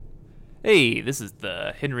Hey, this is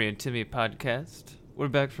the Henry and Timmy podcast. We're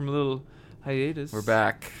back from a little hiatus. We're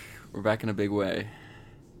back. We're back in a big way.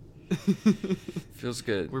 Feels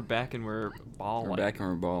good. We're back and we're balling. We're back and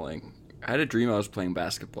we're balling. I had a dream I was playing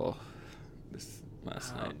basketball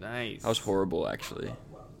last night. Nice. I was horrible, actually.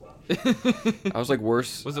 I was like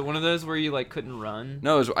worse. Was it one of those where you like couldn't run?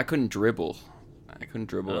 No, I couldn't dribble. I couldn't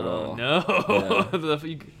dribble at all. No,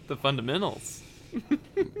 Yeah. the fundamentals.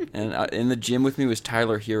 And in the gym with me was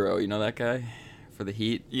Tyler Hero. You know that guy for the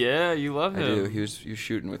Heat? Yeah, you love him. I do. He was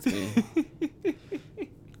shooting with me.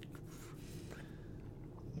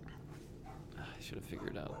 I should have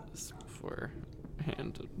figured out this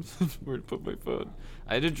beforehand. Where to put my phone.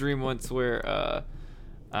 I had a dream once where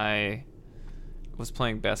I was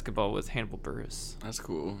playing basketball with Hannibal Buress. That's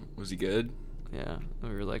cool. Was he good? Yeah, we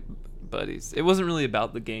were like buddies. It wasn't really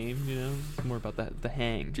about the game, you know, more about the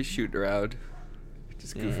hang. Just shooting around.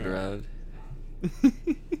 Just goofing around.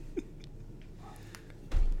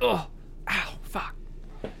 Oh, ow, fuck.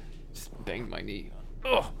 Just banged my knee.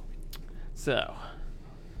 Oh. So,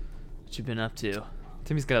 what you been up to?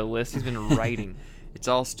 Timmy's got a list. He's been writing. It's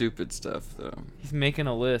all stupid stuff, though. He's making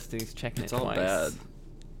a list and he's checking It's it all twice. bad.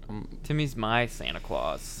 Timmy's my Santa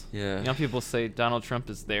Claus. Yeah. You know, people say Donald Trump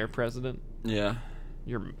is their president. Yeah.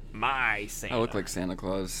 You're my Santa. I look like Santa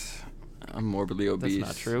Claus. I'm morbidly obese. That's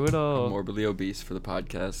not true at all. I'm morbidly obese for the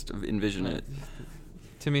podcast. Envision it.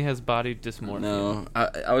 Timmy has body dysmorphia. No,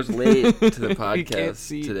 I was late to the You can't podcast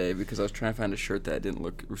see. today because I was trying to find a shirt that I didn't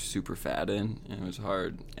look super fat in, and it was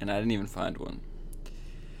hard, and I didn't even find one.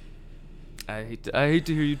 I hate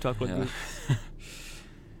to hear you talk like Yeah. this.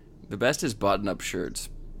 The best is button-up shirts.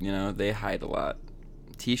 You know, they hide a lot.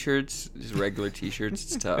 T-shirts, just regular T-shirts,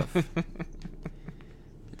 it's tough.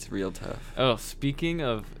 It's real tough. Oh, speaking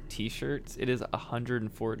of T-shirts, it is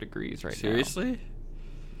 104 degrees right Seriously?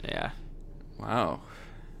 now. Yeah. Wow.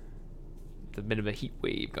 It's a bit of a heat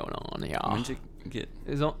wave going on, yeah. When'd you get...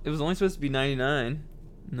 It was only supposed to be 99,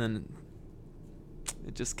 and then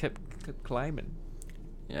it just kept climbing.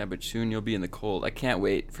 Yeah, but soon you'll be in the cold. I can't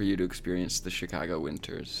wait for you to experience the Chicago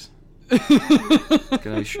winters.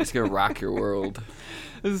 It's gonna rock your world.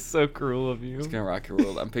 This is so cruel of you. It's gonna rock your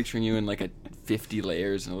world. I'm picturing you in like a 50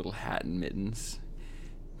 layers and a little hat and mittens,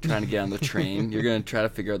 trying to get on the train. You're gonna try to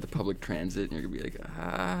figure out the public transit, and you're gonna be like,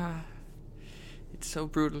 it's so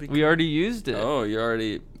brutally. We already used it. Oh, you're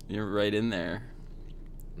right in there.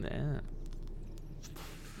 Yeah.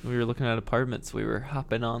 We were looking at apartments. We were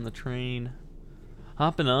hopping on the train.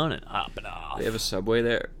 Hopping on and hopping off. They have a subway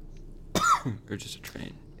there, or just a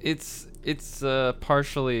train. It's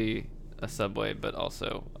partially a subway, but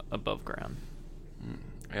also above ground.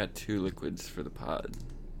 I got 2 liquids for the pod.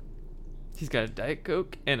 He's got a Diet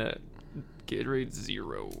Coke and a Gatorade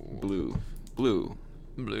Zero. Blue. Blue.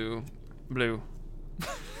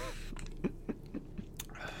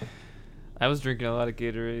 I was drinking a lot of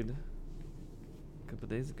Gatorade a couple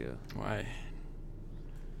days ago. Why?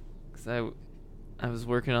 Because I was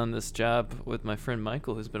working on this job with my friend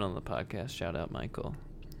Michael, who's been on the podcast. Shout out, Michael.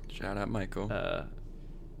 Shout out, Michael.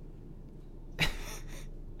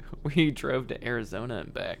 We drove to Arizona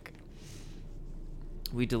and back.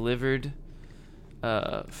 We delivered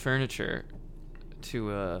furniture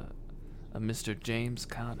to a Mr. James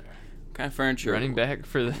Conner. What kind of furniture? Running back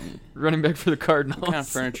for the Cardinals. What kind of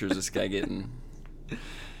furniture is this guy getting?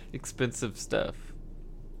 Expensive stuff.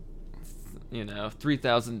 You know,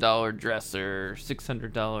 $3,000 dresser,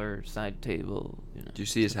 $600 side table. You know, Did you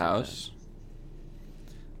see his stuff like house?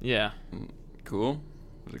 that. Yeah. Cool.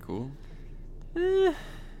 Was it cool?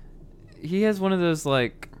 He has one of those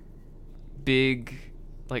like big,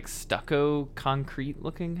 like stucco concrete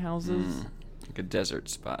looking houses. Like a desert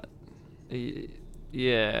spot.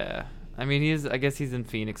 Yeah. I mean, I guess he's in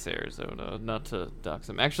Phoenix, Arizona. Not to dox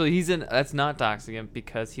him. Actually, that's not doxing him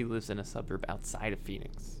because he lives in a suburb outside of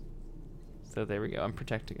Phoenix. So there we go. I'm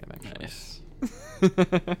protecting him, actually. Nice.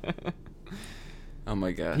 Oh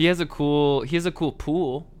my god. He has a cool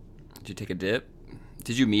pool. Did you take a dip?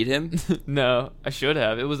 Did you meet him? No, I should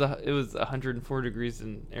have. It was 104 degrees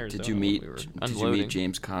in Arizona. Did you meet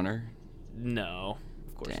James Conner? No,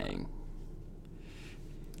 of course not. Dang.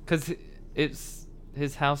 Because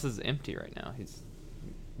his house is empty right now. He's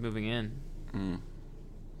moving in.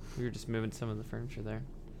 We were just moving some of the furniture there.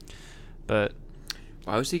 But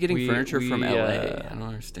why was he getting furniture from LA? I don't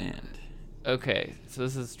understand. Okay, so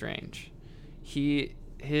this is strange.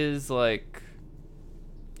 His like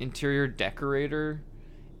interior decorator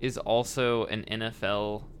is also an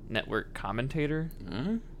NFL Network commentator.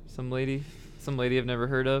 Huh? Some lady I've never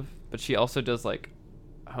heard of, but she also does like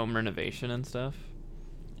home renovation and stuff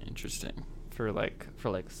Interesting. for like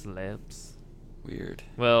celebs. Weird.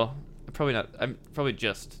 Well, probably not. I'm probably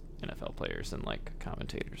just NFL players and like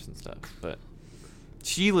commentators and stuff. But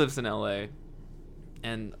she lives in LA,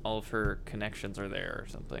 and all of her connections are there or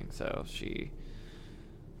something. So she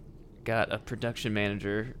got a production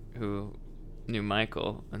manager who knew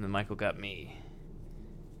Michael, and then Michael got me,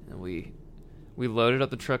 and we loaded up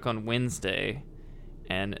the truck on Wednesday,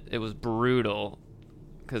 and it was brutal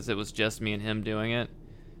because it was just me and him doing it.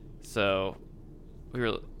 So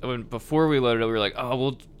before we loaded it, we were like, oh,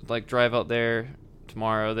 we'll like drive out there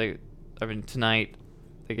tomorrow. Tonight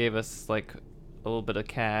they gave us like a little bit of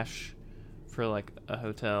cash for like a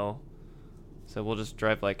hotel, so we'll just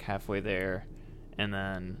drive like halfway there and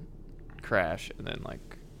then crash, and then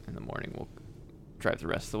like in the morning we'll drive the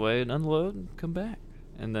rest of the way and unload and come back.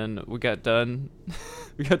 And then we got done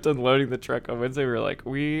loading the truck on Wednesday. We were like,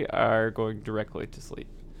 we are going directly to sleep.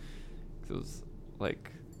 It was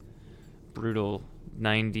like brutal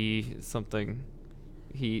 90 something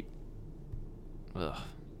heat. Ugh.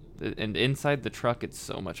 And inside the truck it's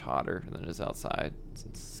so much hotter than it is outside. It's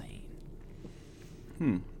insane.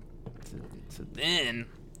 So then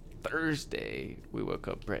Thursday we woke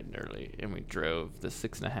up bright and early and we drove the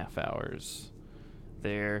 6.5 hours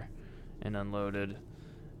there and unloaded,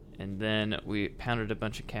 and then we pounded a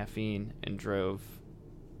bunch of caffeine and drove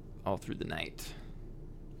all through the night.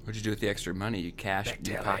 What'd you do with the extra money? You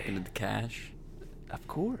pocketed the cash? Of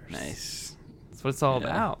course. Nice. That's what it's all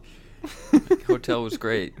about. Hotel was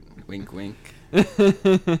great. Wink, wink.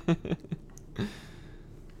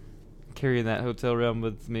 Carrying that hotel room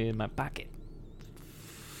with me in my pocket.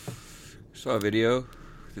 Saw a video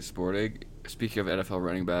this morning, speaking of NFL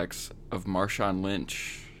running backs, of Marshawn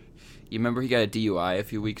Lynch. You remember he got a DUI a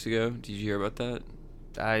few weeks ago? Did you hear about that?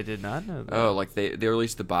 I did not know that. Oh, like they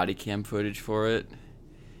released the body cam footage for it.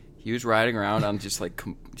 He was riding around on just like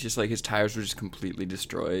his tires were just completely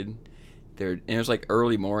destroyed. And it was like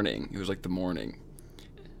early morning. It was like the morning.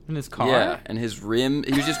 In his car? Yeah, and he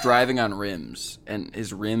was just driving on rims, and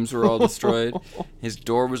his rims were all destroyed. His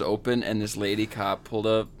door was open, and this lady cop pulled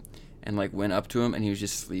up and like went up to him, and he was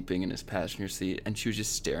just sleeping in his passenger seat, and she was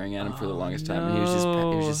just staring at him for the longest time, and he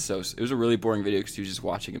was just so. It was a really boring video because he was just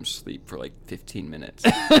watching him sleep for like 15 minutes.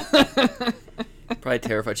 Probably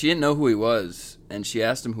terrified. She didn't know who he was, and she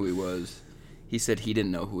asked him who he was. He said he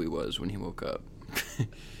didn't know who he was when he woke up.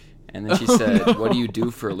 And then she said, "What do you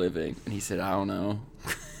do for a living?" And he said, "I don't know."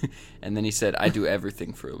 And then he said, "I do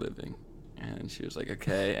everything for a living." And she was like,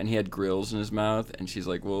 "Okay." And he had grills in his mouth, and she's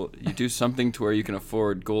like, "Well, you do something to where you can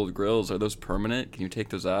afford gold grills. Are those permanent? Can you take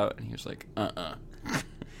those out?" And he was like, "Uh-uh."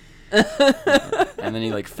 And then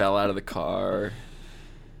he like fell out of the car.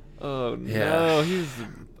 Oh no, Yeah. he was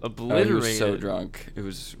obliterated. He was so drunk. It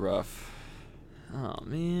was rough. Oh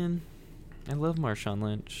man, I love Marshawn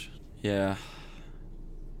Lynch. Yeah.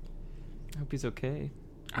 I hope he's okay.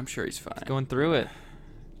 I'm sure he's fine. He's going through it.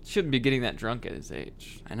 Shouldn't be getting that drunk at his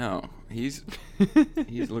age. I know. He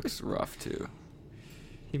looks rough too.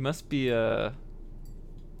 He must be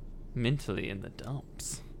mentally in the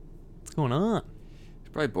dumps. What's going on? He's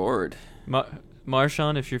probably bored.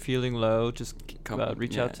 Marshawn, if you're feeling low, just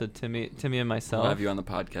reach yeah. out to Timmy and myself. We'll have you on the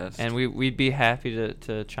podcast. And we'd be happy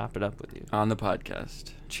to chop it up with you. On the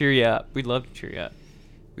podcast. Cheer you up. We'd love to cheer you up.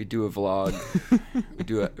 We do a vlog. We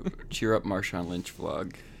do a Cheer Up Marshawn Lynch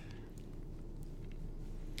vlog.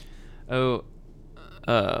 Oh,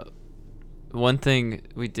 one thing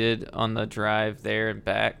we did on the drive there and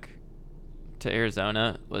back to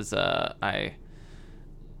Arizona was I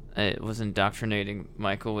was indoctrinating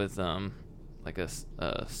Michael with like a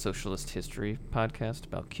socialist history podcast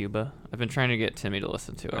about Cuba. I've been trying to get Timmy to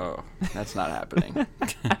listen to it. Oh, that's not happening.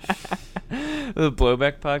 The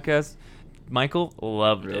Blowback podcast. Michael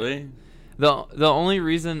loved it. Really? The only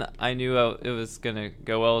reason I knew it was gonna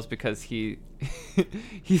go well is because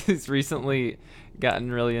he's recently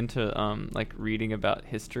gotten really into like reading about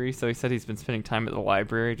history. So he said he's been spending time at the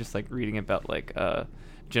library just like reading about like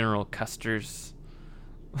General Custer's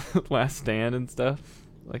Last Stand and stuff.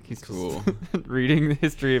 Like he's cool. Just reading the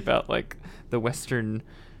history about like the Western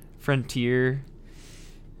frontier.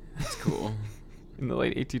 That's cool. In the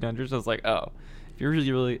late 1800s, I was like, oh, if you're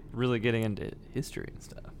really getting into history and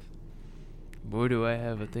stuff, boy, do I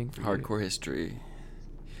have a thing for Hardcore you. history.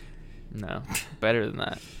 No, better than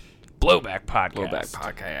that. Blowback podcast. Blowback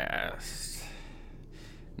podcast.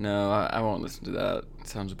 No, I won't listen to that. It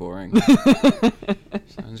sounds boring.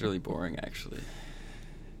 Sounds really boring, actually.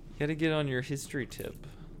 You gotta get on your history tip.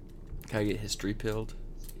 Can I get history pilled?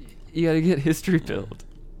 You gotta get history pilled.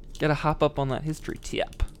 Gotta hop up on that history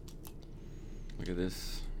tip. Look at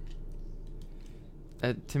this.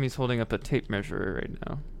 Timmy's holding up a tape measure right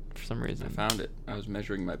now for some reason. I found it. I was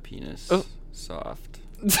measuring my penis. Oh. Soft.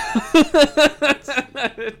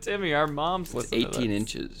 Timmy, our moms It's listen to 18 this.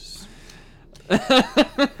 inches.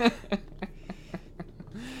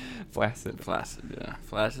 Flaccid. Flaccid, yeah.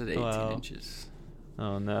 Flaccid 18 Wow. inches.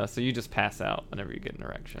 Oh no! So you just pass out whenever you get an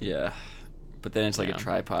erection. Yeah. But then it's like a Damn,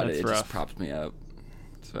 tripod. that's It rough. just props me up.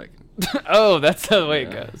 So I can, Oh, that's the way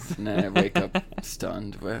it yeah. goes. And then I wake up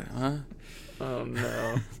stunned. What? Huh? Oh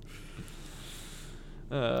no.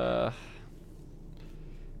 I'm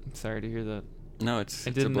sorry to hear that. No, it's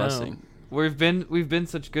I a didn't blessing. know. We've been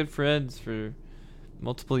such good friends for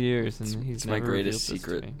multiple years, and he's It's my never greatest revealed this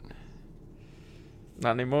to secret. me.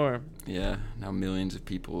 Not anymore. Yeah. Now millions of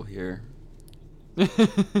people here.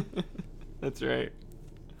 That's right.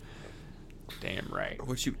 Damn right.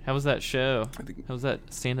 What you? How was that show? I think How was that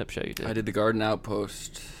stand-up show you did? I did the Garden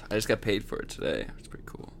Outpost. I just got paid for it today. It's pretty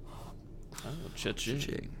cool. Oh, cha-ching.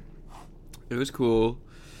 Cha-ching. It was cool.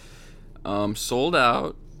 Sold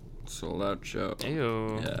out. Sold out show.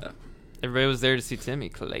 Ew. Yeah. Everybody was there to see Timmy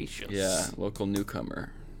Calacious. Yeah. Local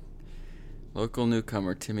newcomer. Local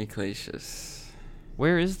newcomer, Timmy Calacious.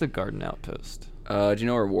 Where is the Garden Outpost? Do you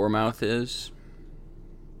know where Warmouth is?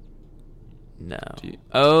 No. Do you-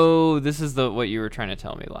 Oh, this is what you were trying to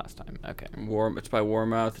tell me last time. Okay. It's by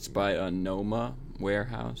Warmouth. It's by Noma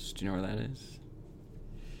Warehouse. Do you know where that is?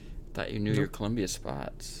 Thought you knew your Nope. Columbia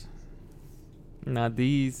spots. Not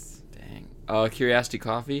these. Dang. Curiosity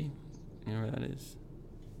Coffee. You know where that is?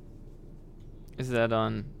 Is that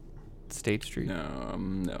on State Street? No.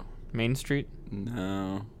 No. Main Street?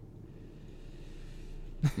 No.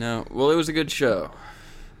 No. Well, it was a good show.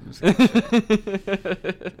 It was a good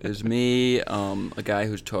show. It was me, a guy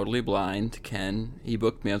who's totally blind, Ken. He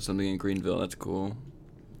booked me on something in Greenville. That's cool.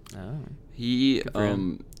 Oh. He Good for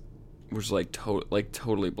him. was like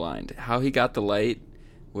totally blind. How he got the light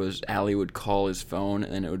was Allie would call his phone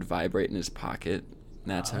and then it would vibrate in his pocket. And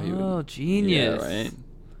that's how he would. Oh, genius. Yeah, right.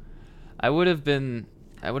 I would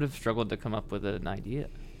have struggled to come up with an idea.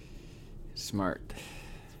 Smart.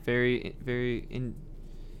 Very, very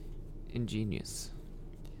ingenious.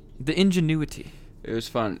 The ingenuity. It was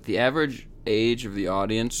fun. The average age of the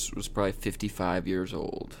audience was probably 55 years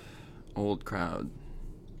old. Old crowd.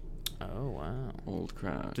 Oh, wow. Old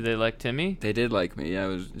crowd. Do they like Timmy? They did like me. Yeah,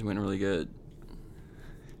 it went really good.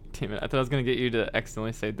 Damn it. I thought I was going to get you to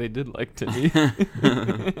accidentally say they did like Timmy.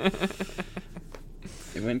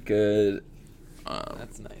 It went good.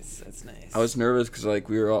 That's nice. That's nice. I was nervous because like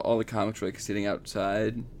we were all the comics were like sitting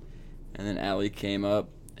outside, and then Allie came up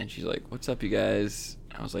and she's like, "What's up, you guys?"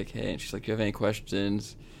 I was like, "Hey," and she's like, "Do you have any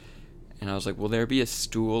questions?" And I was like, "Will there be a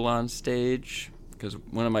stool on stage?" Because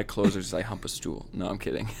one of my closers is I hump a stool. No, I'm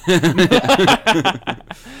kidding.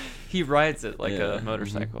 He rides it like Yeah, a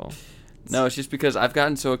motorcycle. No, it's just because I've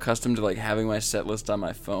gotten so accustomed to like having my set list on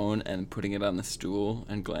my phone and putting it on the stool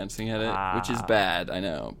and glancing at it, which is Ah. bad, I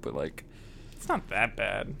know, but like It's not that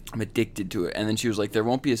bad. I'm addicted to it. And then she was like, "There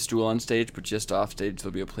won't be a stool on stage, but just off stage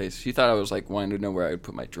there'll be a place." She thought I was like wanting to know where I would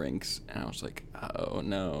put my drinks, and I was like, "Oh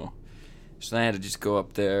no!" So then I had to just go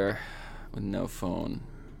up there with no phone.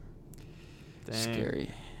 Dang.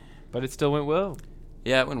 Scary. But it still went well.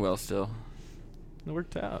 Yeah, it went well still. It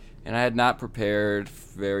worked out. And I had not prepared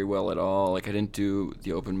very well at all. Like I didn't do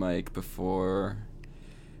the open mic before.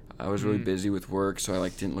 I was really busy with work, so I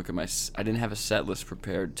like didn't look at I didn't have a set list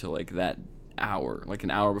prepared till like that hour, like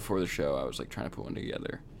an hour before the show. I was like trying to put one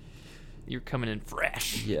together. You're coming in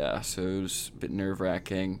fresh. Yeah, so it was a bit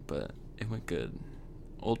nerve-wracking, but it went good.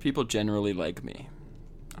 Old people generally like me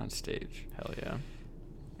on stage. Hell yeah.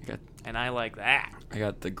 I And I like that.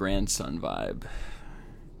 got the grandson vibe.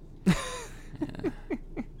 Yeah.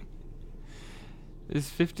 Is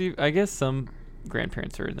 50... I guess some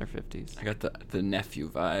grandparents are in their 50s. I got the nephew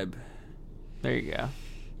vibe. There you go.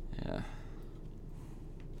 Yeah.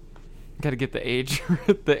 Got to get the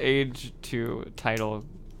age to title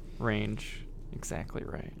range exactly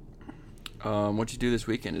right. What'd you do this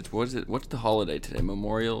weekend? What's the holiday today?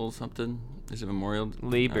 Memorial something? Is it Memorial?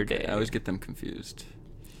 Labor Okay, Day. I always get them confused.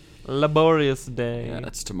 Laborious day. Yeah,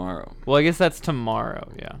 that's tomorrow. Well, I guess that's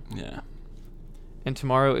tomorrow, yeah. Yeah. And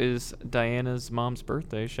tomorrow is Diana's mom's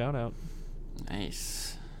birthday. Shout out.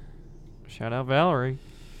 Nice. Shout out Valerie.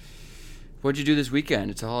 What'd you do this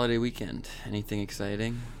weekend? It's a holiday weekend. Anything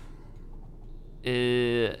exciting?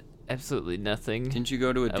 Absolutely nothing. Didn't you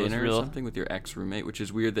go to a That was dinner or real. something with your ex-roommate? Which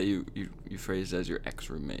is weird that you phrased as your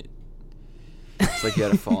ex-roommate. It's like you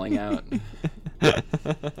had a falling out.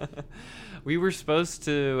 We were supposed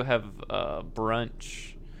to have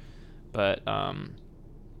brunch, but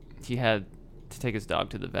he had to take his dog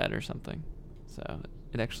to the vet or something. So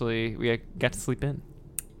we got to sleep in.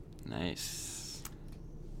 Nice.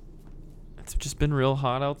 It's just been real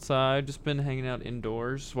hot outside. Just been hanging out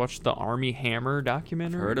indoors. Watched the Army Hammer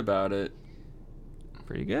documentary. Heard about it.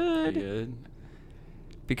 Pretty good. Pretty good.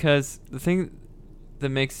 Because the thing that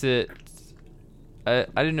makes it... I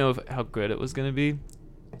didn't know how good it was going to be.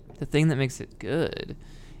 The thing that makes it good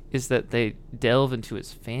is that they delve into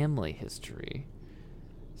his family history.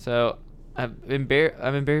 So I'm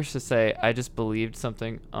embarrassed to say I just believed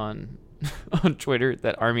something on on Twitter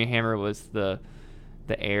that Army Hammer was the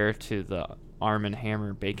heir to the Arm &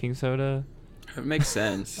 Hammer baking soda. It makes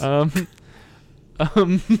sense.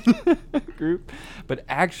 Group, but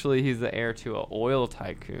actually he's the heir to an oil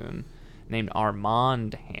tycoon named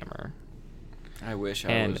Armand Hammer. I wish I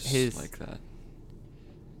And was like that.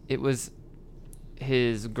 It was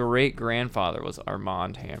his great grandfather was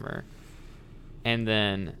Armand Hammer, and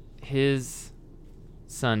then his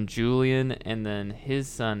son Julian, and then his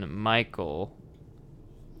son Michael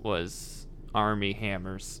was Army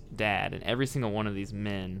Hammer's dad. And every single one of these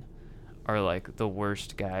men are like the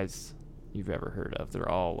worst guys you've ever heard of. They're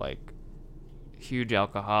all like huge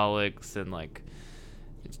alcoholics and like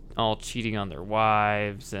all cheating on their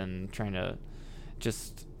wives and trying to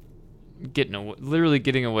just literally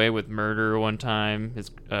getting away with murder one time. His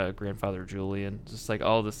grandfather Julian, just like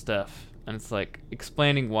all this stuff, and it's like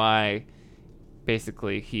explaining why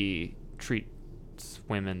basically he treats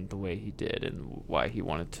women the way he did and why he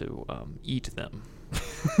wanted to eat them.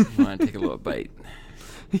 You want to take a little bite?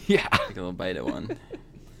 Yeah, Take a little bite of one.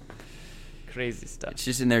 Crazy stuff. It's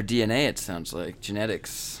just in their DNA. It sounds like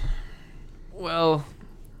genetics. Well,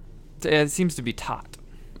 it seems to be taught.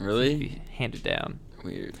 Really? Seems to be handed down.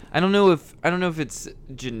 Weird. I don't know if it's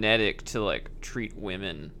genetic to like treat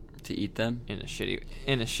women To eat them? in a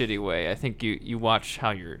shitty way. I think you watch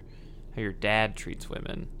how your dad treats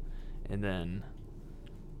women, and then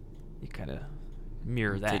you kind of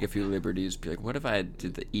mirror that. Take a few liberties. Be like, what if I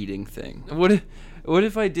did the eating thing? What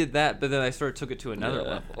if I did that, but then I sort of took it to another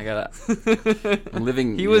level? I gotta. I'm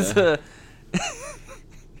living. He was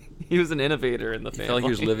he was an innovator in the He family. felt like he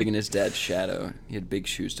was living in his dad's shadow. He had big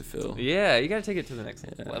shoes to fill. Yeah, you gotta take it to the next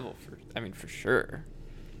Yeah. level. For sure.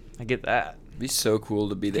 I get that. It'd be so cool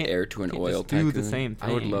to be the Can't- heir to an can't oil just do tycoon. the same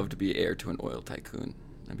I would thing. love to be heir to an oil tycoon.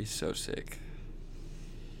 That'd be so sick.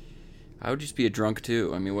 I would just be a drunk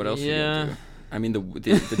too. I mean, what else are you Yeah. gonna do? I mean,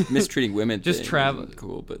 the mistreating women Just thing travel- isn't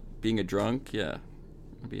cool, but being a drunk, yeah.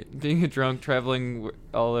 Being a drunk, traveling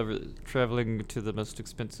to the most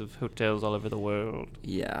expensive hotels all over the world,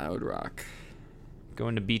 Yeah, I would rock.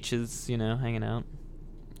 going to beaches, hanging out.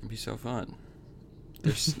 It'd be so fun.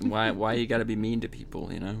 Why you gotta be mean to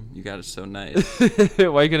people, You gotta so nice.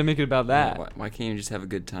 Why you gotta make it about that? Why can't you just have a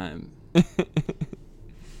good time?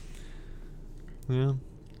 Yeah,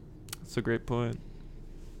 that's a great point.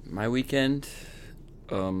 My weekend,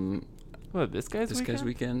 What, this guy's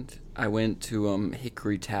weekend, I went to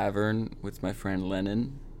Hickory Tavern with my friend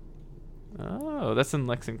Lennon. Oh, that's in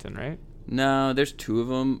Lexington, right? No, there's two of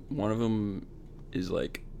them. One of them is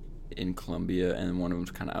like in Columbia, and one of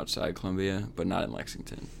them's kind of outside Columbia, but not in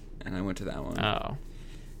Lexington. And I went to that one. Oh,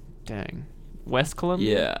 dang. West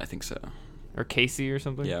Columbia? Yeah, I think so. Or Casey or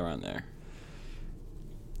something? Yeah, around there.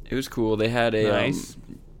 It was cool. They had a Nice.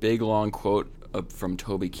 big long quote up from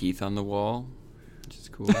Toby Keith on the wall, which is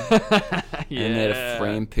cool. Yeah. And they had a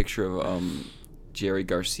framed picture of Jerry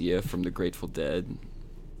Garcia from the Grateful Dead.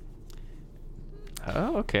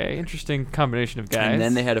 Oh, okay. Interesting combination of guys. And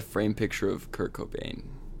then they had a framed picture of Kurt Cobain.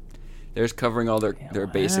 They're just covering all their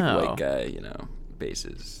basic Wow. white guy,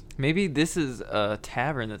 bases. Maybe this is a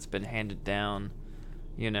tavern that's been handed down,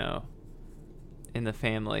 in the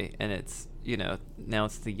family, and it's, now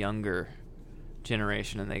it's the younger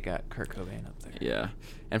generation, and they got Kurt Cobain up there. Yeah.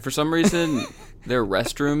 And for some reason, their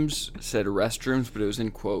restrooms said restrooms, but it was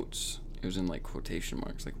in quotes. It was in, like, quotation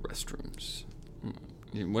marks, like restrooms.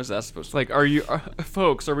 What's that supposed It's to like,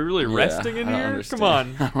 folks, are we really resting in I don't here? understand. Come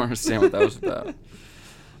on. I don't understand what that was about.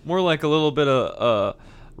 More like a little bit of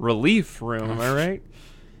relief room, am I right?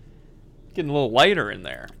 Getting a little lighter in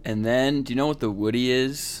there. And then, do you know what the Woody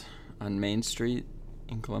is on Main Street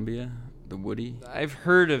in Columbia? The Woody? I've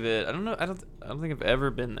heard of it. I don't know. I don't think I've ever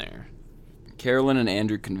been there. Carolyn and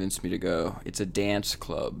Andrew convinced me to go. It's a dance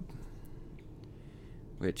club.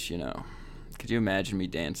 Which, could you imagine me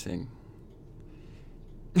dancing?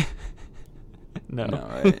 No. No,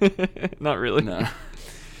 right? Not really. No.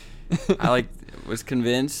 I was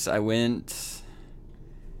convinced. I went,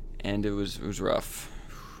 and it was rough.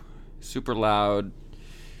 Super loud.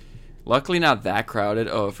 Luckily, not that crowded.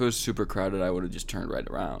 Oh, if it was super crowded, I would have just turned right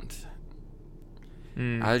around.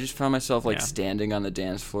 I just found myself standing on the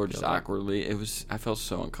dance floor just Feel that. awkwardly. I felt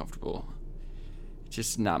so uncomfortable.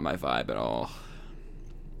 Just not my vibe at all.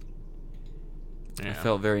 I Yeah.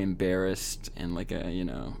 felt very embarrassed and like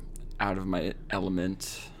out of my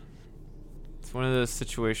element. It's one of those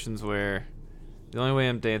situations where the only way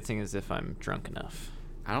I'm dancing is if I'm drunk enough.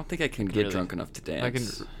 I don't think I can get really- drunk enough to dance. I can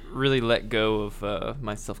really let go of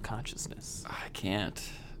my self-consciousness. I can't.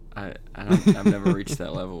 I've never reached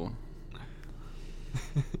that level.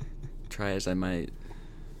 Try as I might.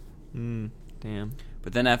 Damn.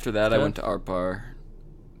 But then after that, I Tough. went to Art Bar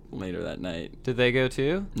later that night. Did they go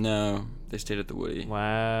too? No, they stayed at the Woody.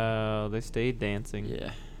 Wow, they stayed dancing.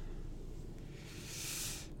 Yeah.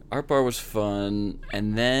 Art Bar was fun,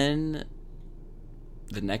 and then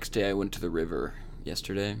the next day I went to the river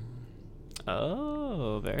yesterday.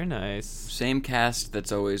 Oh, very nice. Same cast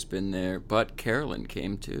that's always been there, but Carolyn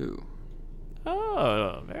came too.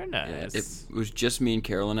 Oh, very Yeah, nice. it was just me and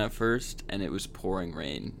Carolyn at first, and it was pouring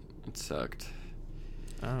rain. It sucked.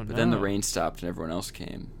 Oh, But then the rain stopped and everyone else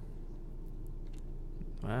came.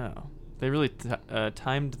 Wow. They really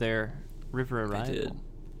timed their river arrival. They did.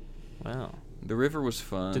 Wow. The river was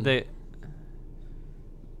fun. Did they...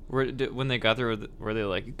 when they got there, were they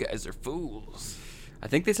like, you guys are fools? I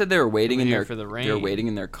think they said they were waiting Over in here their for the they were rain. waiting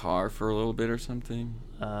in their car for a little bit or something.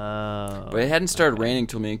 Oh. But it hadn't started okay. raining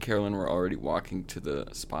till me and Carolyn were already walking to the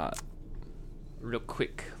spot. Real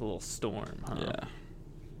quick little storm, huh? Yeah.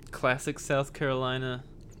 Classic South Carolina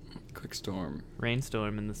Quick storm.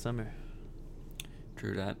 rainstorm in the summer.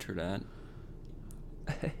 True that, true that.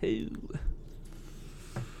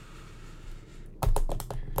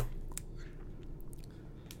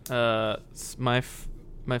 My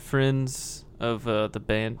friends of the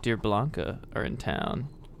band Dear Blanca are in town.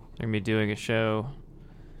 They're gonna be doing a show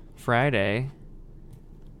Friday,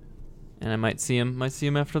 and I might see them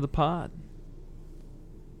after the pod.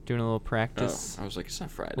 Doing a little practice. Oh, I was like, it's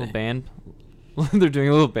not Friday. Little band. They're doing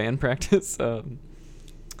a little band practice.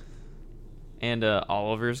 And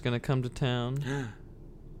Oliver's gonna come to town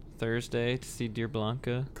Thursday to see Dear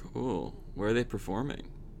Blanca. Cool. Where are they performing?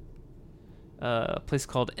 A place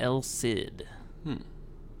called El Cid. Hmm.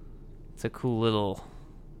 It's a cool little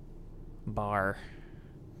bar.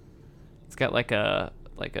 It's got like a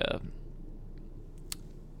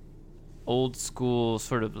old school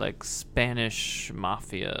sort of like Spanish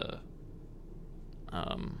mafia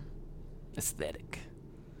aesthetic.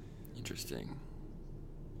 Interesting.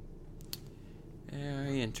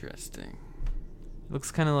 Very interesting.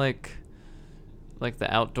 Looks kind of like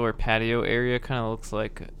the outdoor patio area kind of looks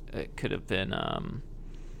like it could have been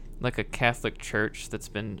like a Catholic church that's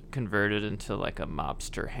been converted into like a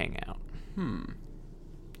mobster hangout.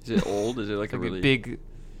 Is it old? Is it like a Like really a big.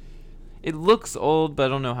 It looks old, but I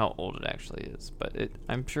don't know how old it actually is. But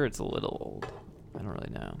I'm sure it's a little old. I don't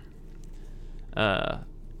really know.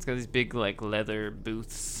 It's got these big like leather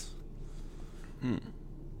booths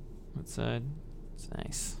outside. It's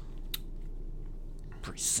nice.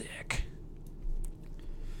 Pretty sick.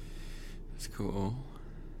 That's cool.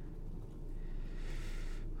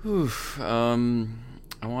 Whew.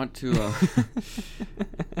 I want to.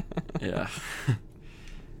 Yeah.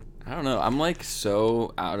 I don't know. I'm like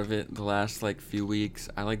so out of it the last like few weeks.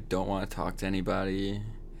 I like don't want to talk to anybody.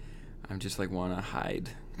 I'm just like want to hide.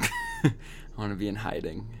 I want to be in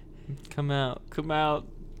hiding. Come out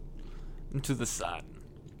into the sun.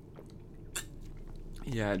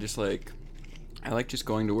 Yeah, just like I like just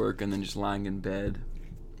going to work and then just lying in bed.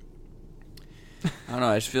 I don't know.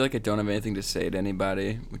 I just feel like I don't have anything to say to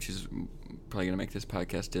anybody, which is probably gonna make this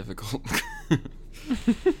podcast difficult.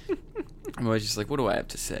 I'm always just like, what do I have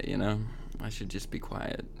to say? You know, I should just be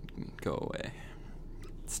quiet, and go away.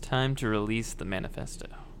 It's time to release the manifesto.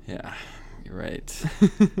 Yeah, you're right.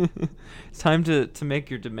 It's time to make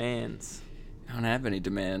your demands. I don't have any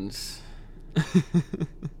demands.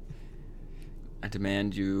 I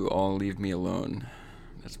demand you all leave me alone.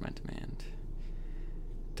 That's my demand.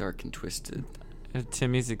 Dark and twisted.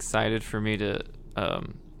 Timmy's excited for me to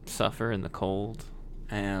suffer in the cold.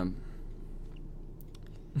 I am.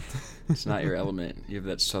 It's not your element. You have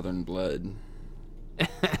that southern blood.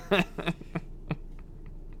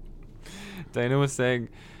 Dinah was saying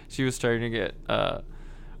she was starting to get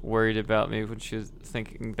worried about me when she was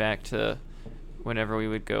thinking back to whenever we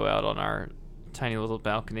would go out on our tiny little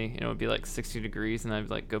balcony and it would be like 60 degrees and I'd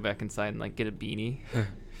like go back inside and like get a beanie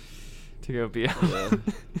to go be out. Yeah.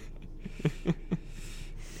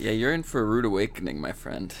 Yeah, you're in for a rude awakening, my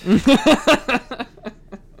friend.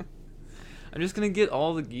 I'm just gonna get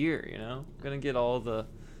all the gear, you know? I'm gonna get all the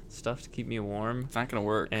stuff to keep me warm. It's not gonna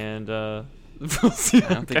work. And we'll see how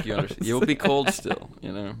I don't think it you goes. understand. You'll be cold still,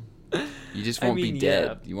 you know. You just I won't mean, be dead.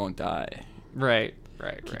 yeah. You won't die. Right.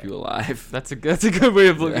 Keep you alive. That's a good way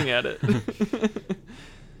of looking Yeah. at it.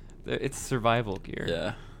 It's survival gear.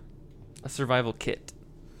 Yeah. A survival kit,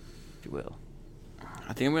 if you will.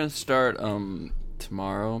 I think I'm gonna start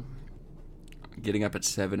tomorrow, getting up at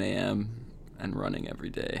 7 a.m. and running every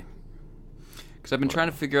day. Because I've been trying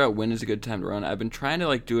to figure out when is a good time to run. I've been trying to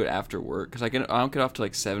like do it after work because I don't get off to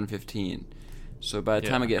like 7:15. So by the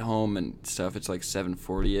time I get home and stuff, it's like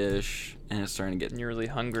 7:40ish, and it's starting to get. And you're really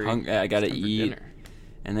hungry. I gotta It's time for eat, dinner.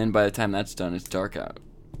 and then by the time that's done, it's dark out.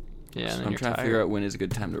 Yeah, so and then I'm you're trying tired. to figure out when is a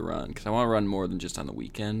good time to run because I want to run more than just on the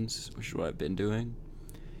weekends, which is what I've been doing.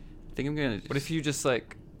 I think I'm gonna. What if you just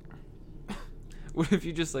like? What if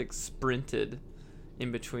you just like sprinted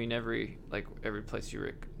in between every place you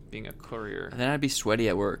were being a courier? Then I'd be sweaty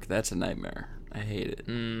at work. That's a nightmare. I hate it.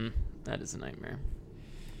 That is a nightmare.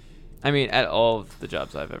 I mean, at all of the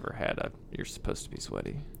jobs I've ever had, you're supposed to be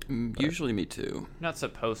sweaty. Usually me too. Not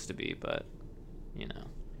supposed to be, but you know.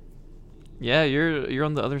 Yeah, you're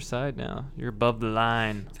on the other side now. You're above the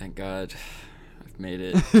line. Thank God, I've made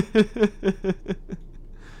it.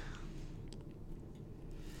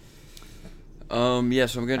 Yeah,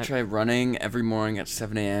 so I'm gonna try running every morning at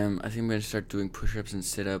 7 a.m. I think I'm gonna start doing push-ups and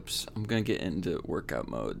sit-ups. I'm gonna get into workout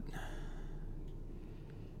mode.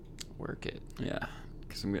 Work it. Yeah,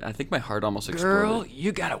 because I think my heart almost exploded. Girl,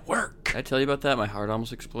 you gotta work. Did I tell you about that? My heart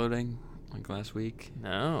almost exploding like last week.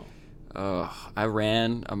 No. I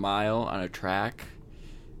ran a mile on a track,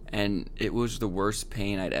 and it was the worst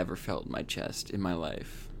pain I'd ever felt in my chest in my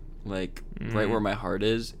life. Like, right where my heart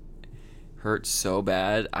is, hurt so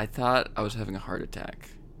bad. I thought I was having a heart attack.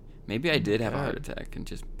 Maybe I did have a heart attack and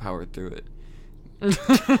just powered through it.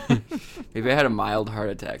 Maybe I had a mild heart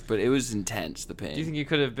attack, but it was intense, the pain. Do you think you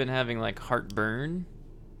could have been having like heartburn?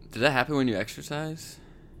 Does that happen when you exercise?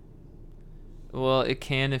 Well, it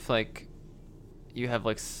can if like you have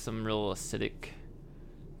like some real acidic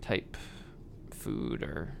type food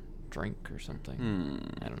or drink or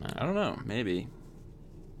something. I don't know. I don't know. Maybe.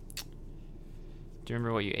 Do you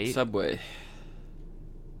remember what you ate? Subway.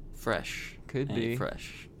 Fresh. Could I be. ate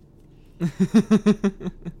fresh.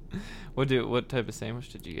 What type of sandwich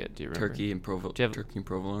did you get? Do you remember? Turkey and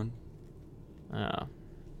provolone. Oh.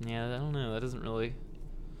 Yeah, I don't know. That doesn't really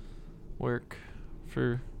work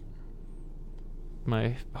for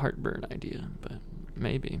my heartburn idea, but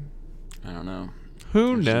maybe. I don't know.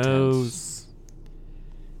 Who It's knows? intense.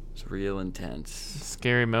 It's real intense.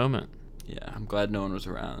 Scary moment. Yeah, I'm glad no one was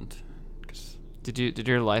around. Did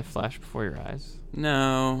your life flash before your eyes?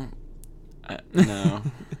 No. No.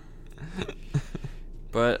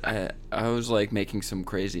 But I was like making some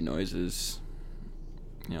crazy noises.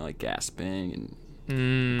 You know, like gasping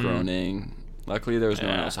and groaning. Luckily there was no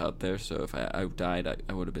one else out there, so if I died,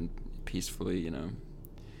 I would have been peacefully, you know,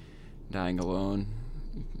 dying alone.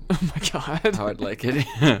 Oh my God. How I'd like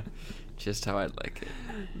it. Just how I'd like it.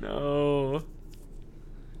 No.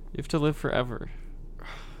 You have to live forever.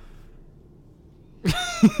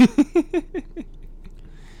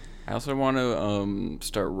 I also want to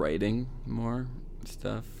start writing more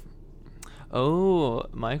stuff. Oh,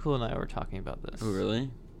 Michael and I were talking about this. Oh,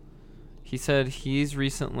 really? He said he's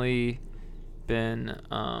recently been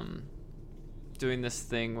doing this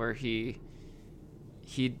thing where he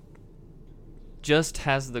just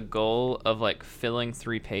has the goal of like filling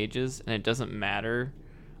 3 pages, and it doesn't matter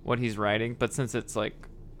what he's writing, but since it's like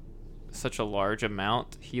such a large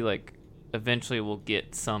amount, he like eventually will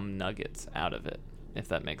get some nuggets out of it, if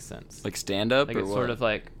that makes sense. Like stand up, like or it's what? sort of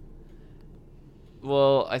like,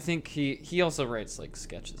 well, I think he also writes like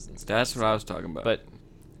sketches and stuff. That's what I was talking about. But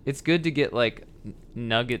it's good to get like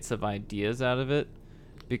nuggets of ideas out of it,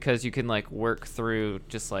 because you can like work through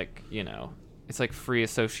just like, you know, it's like free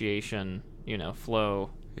association, you know, flow.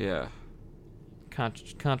 Yeah.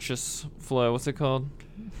 Conscious flow. What's it called?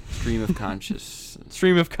 Stream of conscious.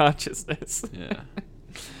 Stream of consciousness. Yeah.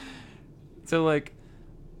 So like,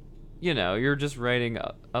 you know, you're just writing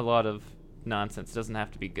a lot of nonsense. It doesn't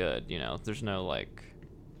have to be good, you know. There's no like,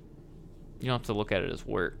 you don't have to look at it as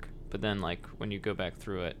work. But then like when you go back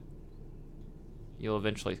through it, you'll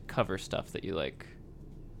eventually cover stuff that you like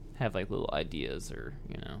have like little ideas or,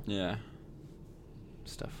 you know. Yeah.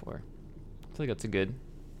 Stuff for. I feel like that's a good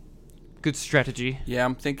strategy. Yeah,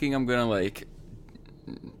 I'm thinking I'm gonna like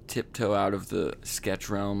tiptoe out of the sketch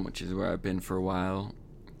realm, which is where I've been for a while.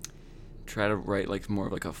 Try to write like more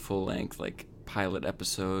of like a full length like pilot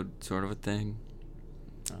episode sort of a thing.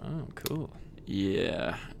 Oh, cool.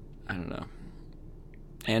 Yeah, I don't know.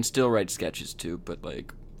 And still write sketches too, but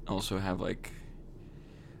like also have like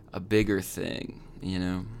a bigger thing, you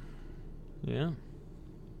know? Yeah.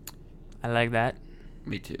 I like that.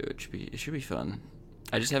 Me too. It should be fun.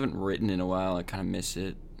 I just haven't written in a while. I kind of miss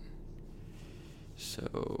it. So,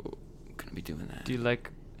 I'm gonna be doing that. Do you like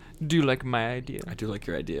Do you like my idea? I do like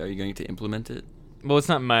your idea. Are you going to implement it? Well, it's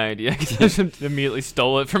not my idea. I just immediately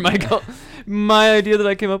stole it from Michael. My idea that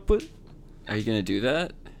I came up with. Are you going to do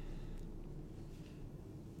that?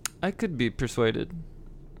 I could be persuaded.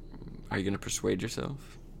 Are you going to persuade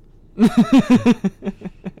yourself?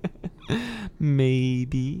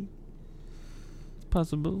 Maybe.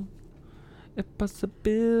 Possible. A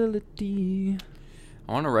possibility.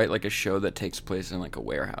 I want to write like a show that takes place in like a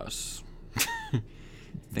warehouse. I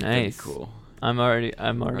think Nice. that'd be cool. I'm already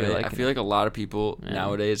Right? like I feel like a lot of people Yeah.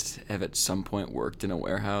 nowadays have at some point worked in a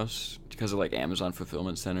warehouse because of like Amazon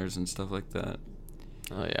fulfillment centers and stuff like that.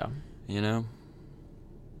 Oh yeah. You know?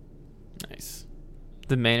 Nice.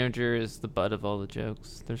 The manager is the butt of all the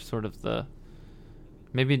jokes. They're sort of the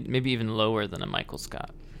maybe even lower than a Michael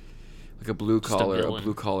Scott. Like a Just a villain.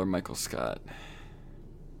 blue collar Michael Scott.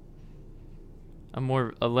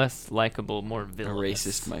 A less likable, more A villainous.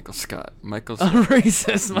 racist Michael Scott. Michael A Scott.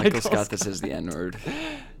 racist Michael Scott that says the N-word.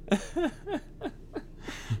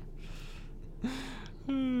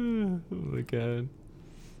 Oh my god.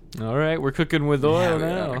 All right, we're cooking with oil we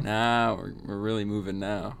now. are. Now we're really moving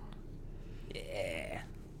now. Yeah.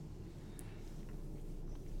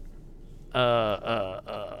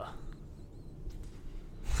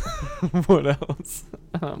 What else?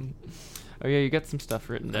 Oh yeah, you got some stuff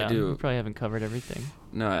written I down. do. We probably haven't covered everything.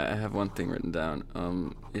 No, I have one thing written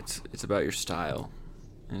down. It's about your style,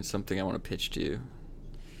 and it's something I want to pitch to you.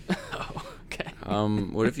 Oh, okay.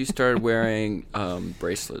 What if you started wearing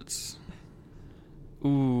bracelets?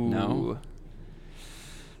 Ooh. No?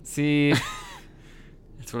 See,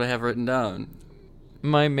 That's what I have written down.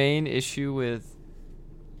 my main issue with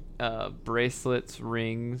bracelets,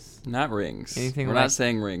 rings, Not rings. Anything We're like- not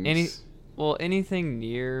saying rings. anything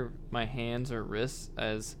near my hands or wrists,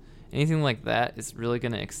 as anything like that is really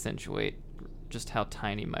going to accentuate just how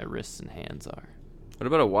tiny my wrists and hands are. What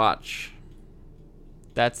about a watch?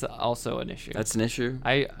 That's also an issue. That's an issue?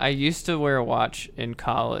 I used to wear a watch in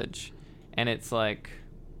college, and it's like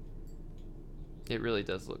it really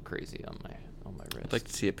does look crazy on my wrist. I'd like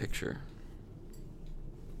to see a picture.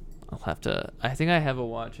 I'll have to. I think I have a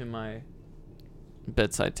watch in my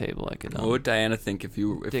bedside table. I could. What would Diana think if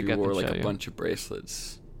you dig up wore and like show a you. bunch of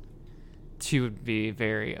bracelets? She would be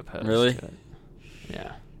very opposed. Really? To it.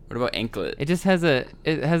 Yeah. What about anklet? It just has a.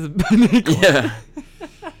 It has a. Yeah.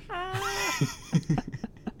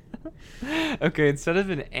 Okay, instead of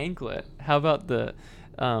an anklet, how about the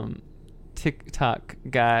TikTok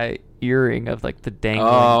guy earring of like the dangling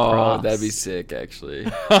cross? That'd be sick, actually.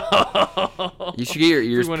 You should get your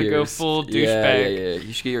ears You want to pierced. go full Yeah, douchebag? yeah.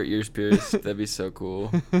 You should get your ears pierced. That'd be so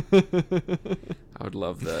cool. I would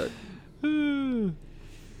love that. I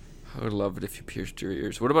would love it if you pierced your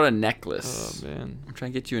ears. What about a necklace? Oh man. I'm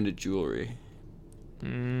trying to get you into jewelry.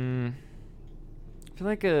 I feel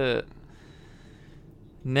like a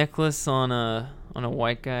necklace on a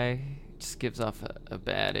white guy just gives off a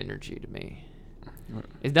bad energy to me. What?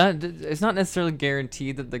 It's not necessarily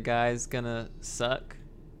guaranteed that the guy's gonna suck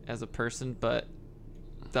as a person, but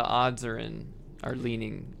the odds are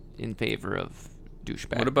leaning in favor of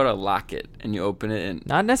douchebag. What about a locket and you open it and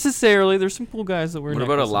Not necessarily. There's some cool guys that wear. what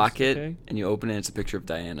about a necklaces, locket okay? and you open it and it's a picture of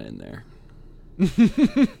Diana in there?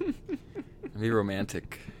 That'd be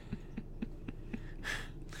romantic.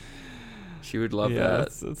 She would love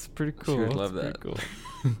that. That's pretty cool. She would That's love pretty that. Cool.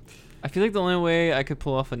 I feel like the only way I could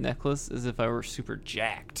pull off a necklace is if I were super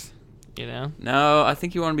jacked. You know? No, I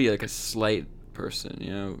think you want to be like a slight person,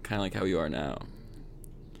 you know, kind of like how you are now.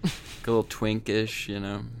 Like a little twinkish, you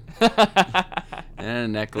know. And a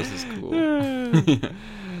necklace is cool.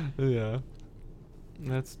 Yeah.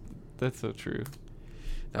 That's so true.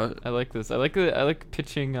 That was, I like this. I like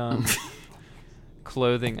pitching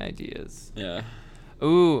clothing ideas. yeah.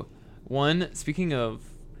 Ooh, speaking of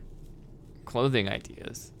clothing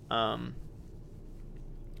ideas, one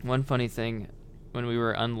funny thing when we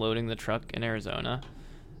were unloading the truck in Arizona,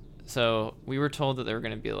 so we were told that there were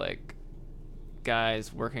going to be like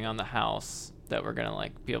guys working on the house that were going to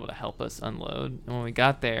like be able to help us unload. And when we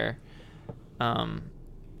got there,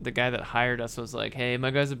 the guy that hired us was like, hey, my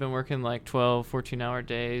guys have been working like 12, 14-hour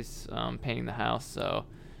days painting the house, so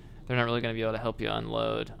they're not really going to be able to help you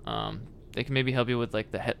unload. They can maybe help you with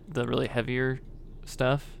like the really heavier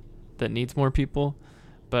stuff that needs more people,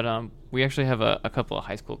 but we actually have a couple of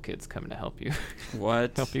high school kids coming to help you.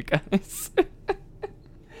 What? Help you guys.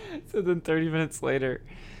 So then 30 minutes later,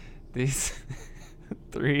 these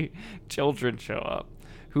 3 children show up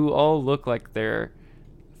who all look like they're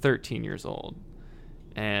 13 years old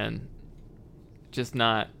and just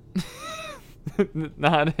not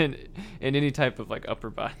not in any type of like upper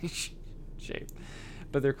body shape.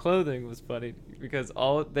 But their clothing was funny because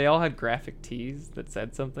they all had graphic tees that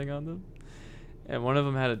said something on them, and one of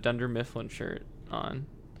them had a Dunder Mifflin shirt on,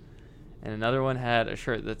 and another one had a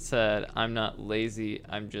shirt that said, "I'm not lazy,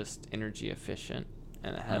 I'm just energy efficient,"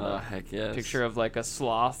 and it had heck yes. picture of like a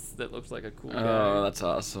sloth that looks like a cool guy. Oh, that's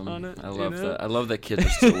awesome. On it, I love you know? that. I love that kids are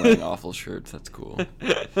still wearing awful shirts. That's cool.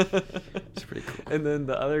 It's pretty cool. And then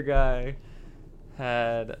the other guy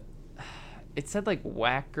had, it said like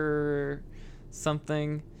whacker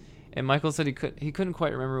something, and Michael said he couldn't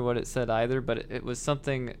quite remember what it said either, but it was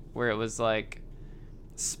something where it was like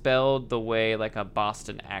spelled the way like a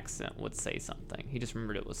Boston accent would say something. He just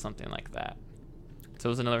remembered it was something like that. So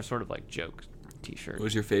it was another sort of like joke t-shirt. What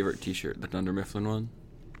was your favorite t-shirt? The Dunder Mifflin one?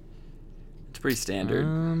 It's pretty standard.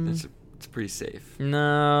 It's pretty safe.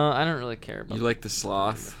 No, I don't really care about You like the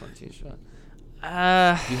sloth? Dunder Mifflin t-shirt.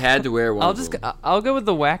 You had to wear one. I'll go with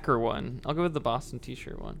the whacker one. I'll go with the Boston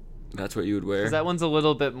t-shirt one. That's what you would wear? 'Cause that one's a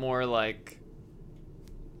little bit more like,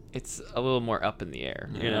 it's a little more up in the air,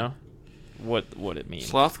 you know? What it means.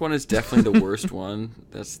 Sloth one is definitely the worst one.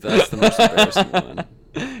 That's the most embarrassing one.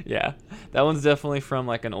 Yeah. That one's definitely from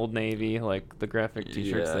like an Old Navy, like the graphic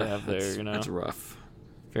t-shirts they have there, you know? That's rough.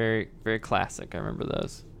 Very, very classic. I remember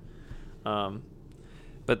those.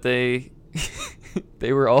 But they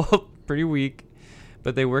were all pretty weak,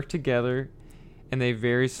 but they worked together, and they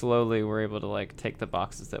very slowly were able to like take the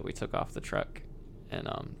boxes that we took off the truck and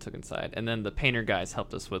took inside. And then the painter guys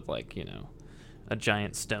helped us with like, you know, a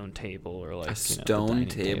giant stone table or like a the stone dining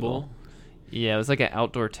table. Yeah, it was like an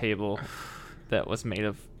outdoor table that was made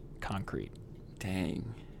of concrete.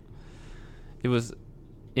 Dang. It was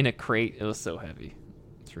in a crate. It was so heavy.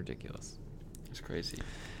 It's ridiculous. It's crazy.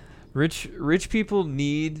 Rich people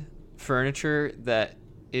need furniture that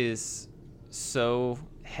is so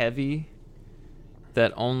heavy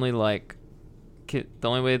that only like the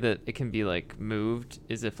only way that it can be like moved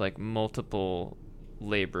is if like multiple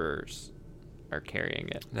laborers are carrying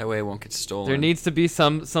it. That way it won't get stolen. There needs to be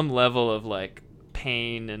some level of like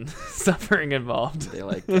pain and suffering involved. They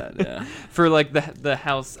like that, yeah. For like the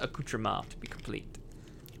house accoutrement to be complete.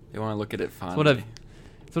 They want to look at it fondly.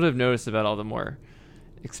 That's what I've noticed about all the more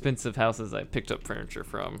expensive houses I picked up furniture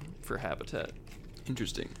from for Habitat.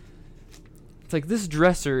 Interesting. It's like this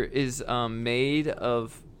dresser is made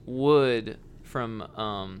of wood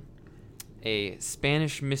from a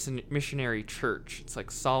Spanish missionary church. It's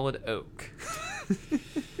like solid oak.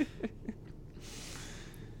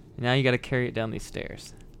 Now you got to carry it down these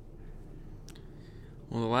stairs.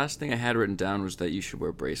 Well, the last thing I had written down was that you should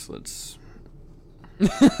wear bracelets.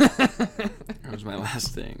 That was my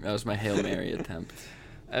last thing. That was my Hail Mary attempt.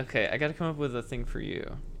 Okay, I got to come up with a thing for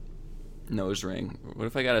you. Nose ring. What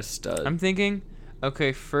if I got a stud? I'm thinking,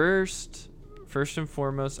 okay, first and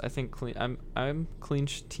foremost, I think I'm clean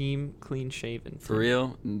shaven. For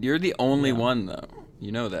real? You're the only Yeah. one though.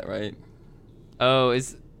 You know that, right? Oh,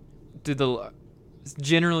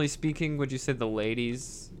 generally speaking, would you say the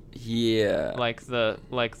ladies Yeah. like the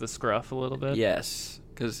scruff a little bit? Yes.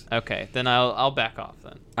 Cause Okay, then I'll back off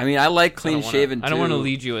then. I mean, I like clean shaven too. I don't want to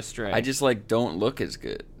lead you astray. I just like don't look as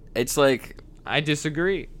good. It's like I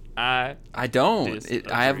disagree. I don't.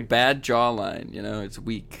 Disagree. I have a bad jawline. You know, it's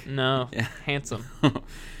weak. No, Yeah. handsome.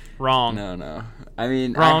 Wrong. No. I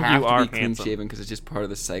mean, Wrong, I have you to are be clean handsome. shaven because it's just part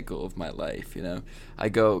of the cycle of my life. You know, I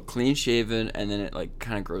go clean shaven and then it like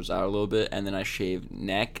kind of grows out a little bit, and then I shave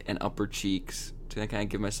neck and upper cheeks to kind of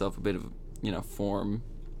give myself a bit of form.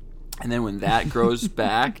 And then when that grows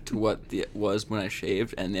back to what it was when I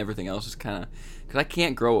shaved, and everything else is kind of because I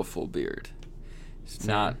can't grow a full beard. It's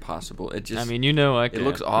not possible. It just. I mean, you know, it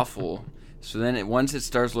looks awful. So then once it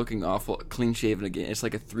starts looking awful, clean shaven again. It's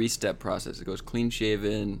like a 3-step process. It goes clean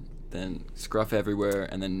shaven, then scruff everywhere,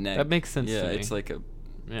 and then neck. That makes sense Yeah, to me. it's like a.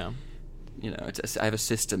 Yeah. You know, I have a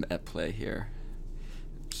system at play here.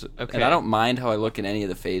 So, Okay. And I don't mind how I look in any of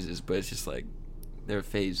the phases, but it's just like they're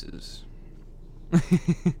phases.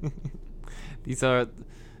 These are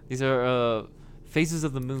phases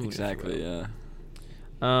of the moon. Exactly. Yeah.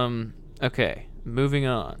 Okay. Moving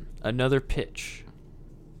on. Another pitch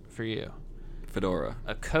for you. Fedora.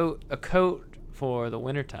 A coat for the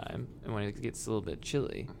wintertime and when it gets a little bit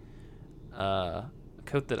chilly. A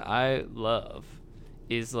coat that I love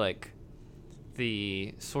is like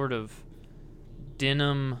the sort of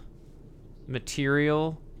denim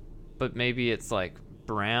material, but maybe it's like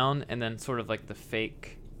brown and then sort of like the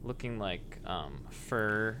fake looking like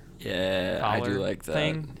fur Yeah, I do collar like that.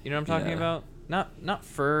 thing. You know what I'm talking Yeah. about? Not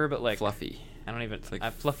fur, but like Fluffy. I don't even It's like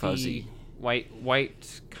fluffy fuzzy.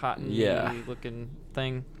 white cotton Yeah. looking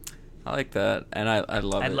thing. I like that, and I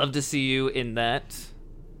love it. I'd love to see you in that.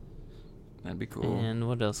 That'd be cool. And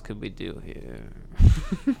what else could we do here?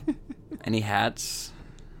 Any hats?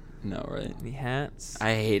 No, right? Any hats?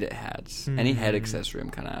 I hate it, hats. Any head accessory, I'm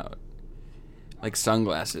kind of out. Like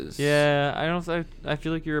sunglasses. Yeah, I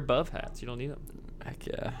feel like you're above hats. You don't need them. Heck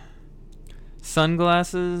yeah.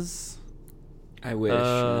 Sunglasses. I wish. You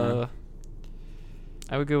know?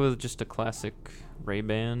 I would go with just a classic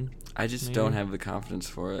Ray-Ban. I just don't have the confidence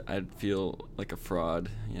for it. I'd feel like a fraud,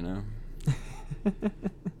 you know?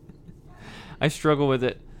 I struggle with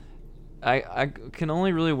it. I can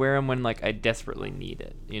only really wear them when like I desperately need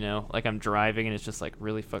it, you know? Like I'm driving and it's just like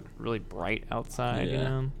really bright outside, you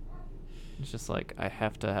know? It's just like I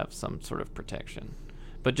have to have some sort of protection.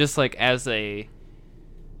 But just like as a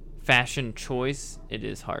fashion choice, it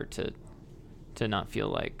is hard to not feel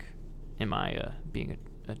like, am I being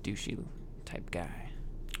a douchey type guy?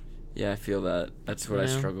 Yeah, I feel that. That's what I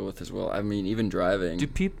struggle with as well. I mean, even driving. Do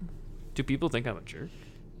people think I'm a jerk?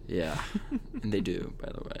 Yeah, and they do,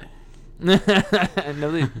 by the way. No,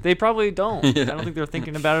 they probably don't. Yeah. I don't think they're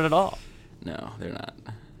thinking about it at all. No, they're not.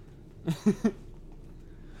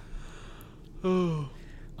 I'm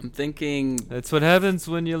thinking. That's what happens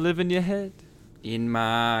when you live in your head. In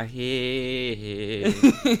my head.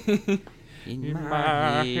 In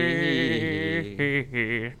my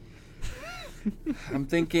head. I'm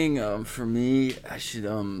thinking, for me, I should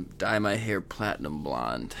dye my hair platinum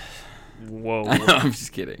blonde. Whoa. I'm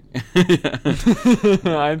just kidding.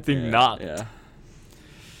 I think not. Yeah.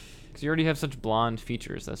 Because you already have such blonde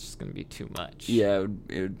features, that's just going to be too much. Yeah,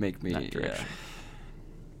 it would make me. That direction. Yeah.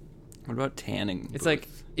 What about tanning? It's like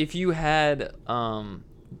if you had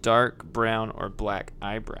dark brown or black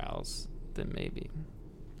eyebrows, then maybe.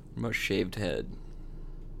 What about shaved head?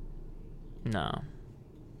 No.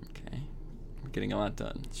 Okay. I'm getting a lot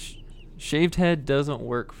done. Shaved head doesn't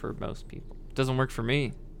work for most people. It doesn't work for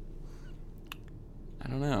me. I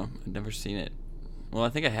don't know. I've never seen it. Well, I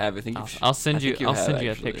think I have. I think I'll send you a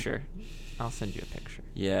actually. picture. I'll send you a picture.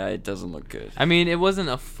 Yeah, it doesn't look good. I mean, it wasn't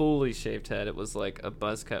a fully shaved head. It was like a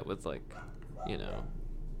buzz cut with like, you know,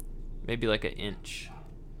 maybe like an inch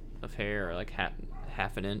of hair or like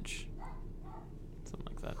half an inch, something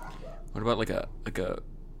like that. What about like a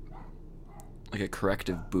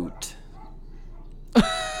corrective boot?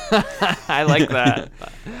 I like that.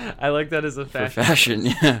 I like that as a fashion. For fashion,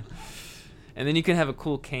 yeah. And then you can have a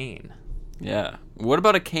cool cane. Yeah. What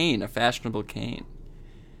about a cane? A fashionable cane?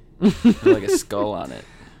 With like a skull on it.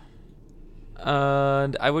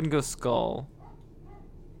 I wouldn't go skull.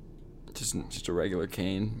 Just a regular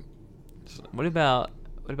cane. What about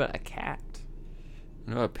a cat?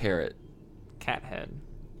 What about a parrot? Cat head.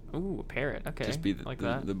 Ooh, a parrot. Okay. Just be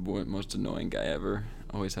the most annoying guy ever.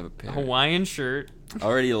 Always have a parrot. Hawaiian shirt.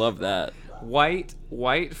 Already love that. White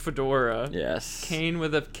fedora. Yes. Cane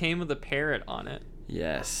with a parrot on it.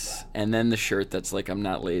 Yes. And then the shirt that's like, I'm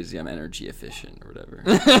not lazy, I'm energy efficient or whatever.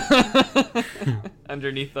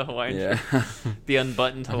 Underneath the Hawaiian shirt. The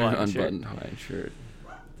unbuttoned Hawaiian shirt. Unbuttoned Hawaiian shirt.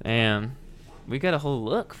 Damn. We got a whole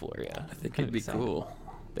look for you. I think it'd be cool.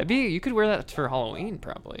 You could wear that for Halloween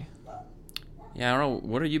probably. Yeah, I don't know.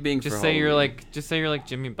 What are you being for Halloween? Just say you're like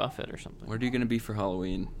Jimmy Buffett or something. What are you going to be for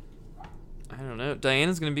Halloween? I don't know.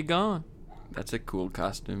 Diana's going to be gone. That's a cool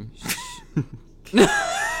costume.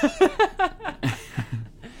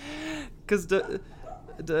 Because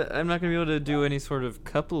I'm not going to be able to do any sort of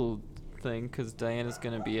couple thing because Diana's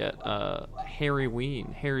going to be at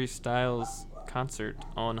Harry Styles concert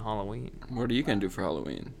on Halloween. What are you going to do for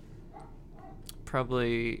Halloween?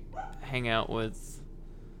 Probably hang out with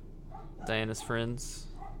Diana's friends.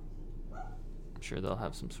 I'm sure they'll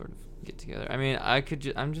have some sort of get together. I mean,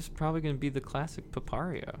 I'm just probably going to be the classic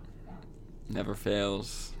Papario. Never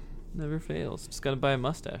fails. Never fails. Just got to buy a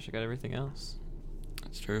mustache. I got everything else.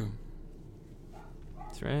 That's true.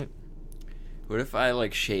 That's right. What if I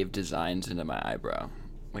like shave designs into my eyebrow?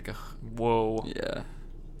 Like a whoa. Yeah.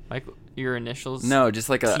 Like your initials? No, just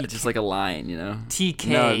like a line, you know. TK.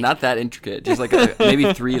 No, not that intricate. Just like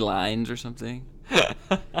maybe 3 lines or something.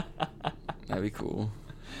 That'd be cool.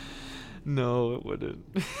 No, it wouldn't.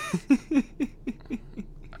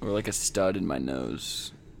 Or like a stud in my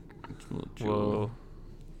nose. Whoa.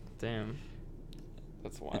 Damn.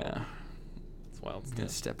 That's wild. Yeah. That's wild I'm gonna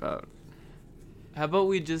stuff. step out. How about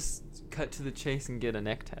we just cut to the chase and get a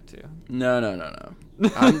neck tattoo? No.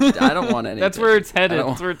 I don't want anything. That's where it's headed.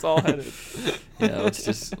 That's where it's all headed. Yeah,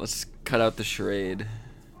 let's cut out the charade.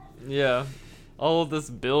 Yeah. All of this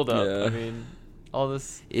build up. Yeah. I mean, all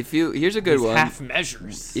this. Here's a good one. Half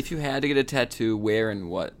measures. If you had to get a tattoo, where and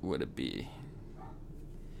what would it be?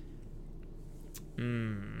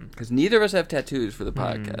 Because neither of us have tattoos for the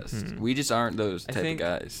podcast. Mm-hmm. We just aren't those type of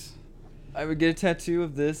guys. I would get a tattoo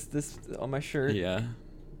of this on my shirt. Yeah.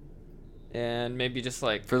 And maybe just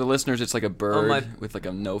like For the listeners, it's like a bird my- with like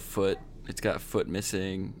a no foot. It's got a foot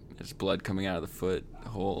missing. There's blood coming out of the foot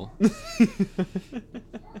hole.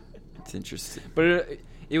 It's interesting. But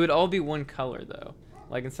it would all be one color though.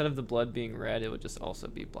 Like instead of the blood being red, it would just also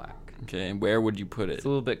be black. Okay, and where would you put it? It's a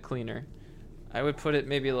little bit cleaner. I would put it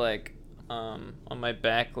maybe like on my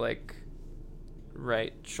back, like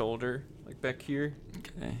right shoulder, like back here.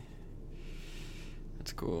 Okay.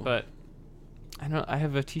 That's cool. But I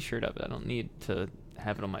have a T-shirt of it. I don't need to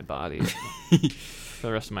have it on my body for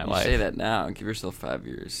the rest of my you life. say that now. Give yourself 5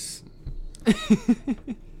 years.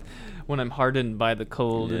 When I'm hardened by the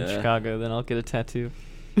cold in Yeah. Chicago, then I'll get a tattoo.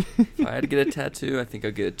 If I had to get a tattoo, I think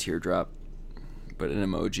I'd get a teardrop, but an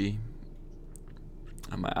emoji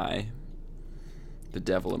on my eye. The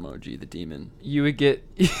devil emoji, the demon. You would get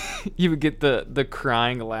the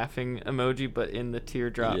crying, laughing emoji, but in the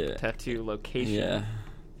teardrop Yeah. tattoo location. Yeah.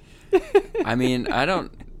 I mean, I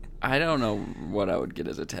don't know what I would get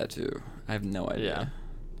as a tattoo. I have no idea.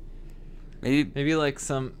 Yeah. Maybe like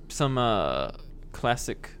some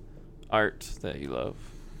classic art that you love.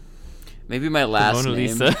 Maybe my last Mona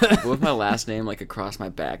name. Lisa. What with my last name like across my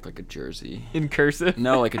back, like a jersey? In cursive?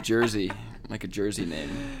 No, like a jersey, like a jersey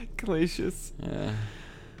name. Glacius. Yeah.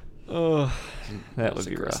 Oh, that was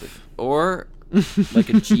would be aggressive. rough. Or like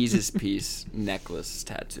a Jesus piece necklace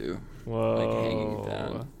tattoo. Whoa. Like hanging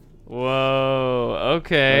down. Whoa.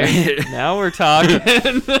 Okay. Right. Now we're talking.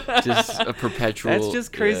 Just a perpetual. That's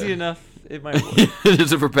just crazy yeah. enough. It might work.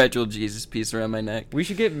 Just a perpetual Jesus piece around my neck. We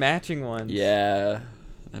should get matching ones. Yeah,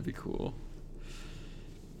 that'd be cool.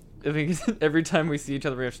 I think every time we see each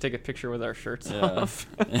other, we have to take a picture with our shirts off.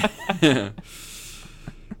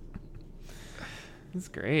 That's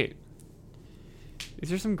great.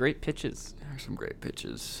 These are some great pitches. There are some great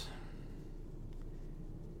pitches.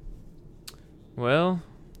 Well,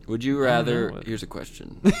 Would you I don't know rather? what- Here's a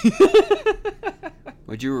question.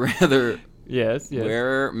 Would you rather yes.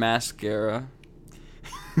 wear mascara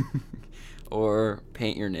or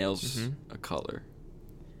paint your nails Mhm. a color?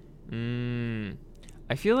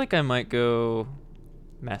 I feel like I might go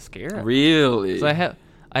mascara. Really? 'Cause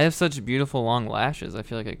I have such beautiful long lashes. I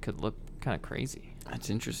feel like it could look kind of crazy. That's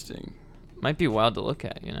interesting. Might be wild to look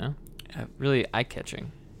at, you know? Yeah, Really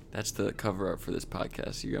eye-catching. that's the cover art for this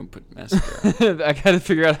podcast. You're gonna put mascara. I gotta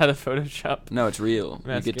figure out how to Photoshop. No, it's real. You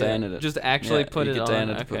Mascara. get Diana to Just actually put you it get on,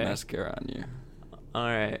 Diana to put okay. mascara on you. All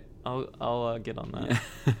right, I'll get on that.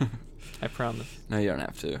 Yeah. I promise. No, you don't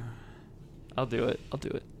have to. I'll do it.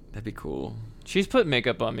 That'd be cool. She's put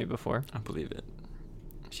makeup on me before. I believe it.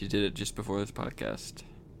 She did it just before this podcast.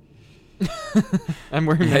 I'm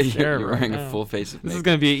wearing Yeah, mascara you're right wearing now. a full face of This is makeup.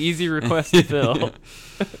 gonna be an easy request to fill.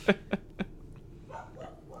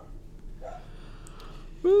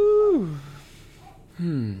 Woo.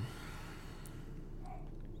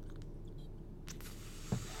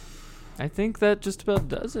 I think that just about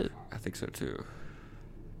does it. I think so too.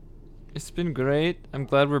 It's been great. I'm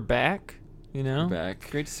glad we're back. You know, We're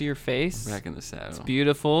back. Great to see your face. Back in the saddle. It's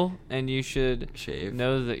beautiful, and you should Shave.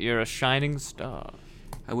 know that you're a shining star.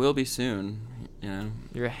 I will be soon. You know,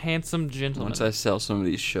 You're a handsome gentleman. once I sell some of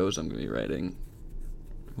these shows I'm gonna be writing.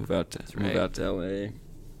 Move out to LA.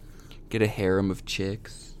 Get a harem of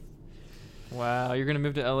chicks. Wow, you're gonna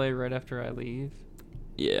move to LA right after I leave.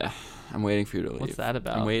 Yeah, I'm waiting for you to leave. What's that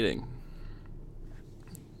about? I'm waiting.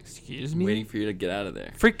 Excuse I'm me. waiting for you to get out of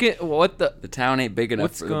there. Freaking what the? The town ain't big enough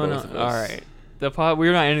What's for going the both on? of us. All right, the pod.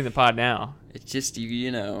 We're not ending the pod now. It's just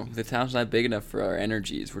you know, the town's not big enough for our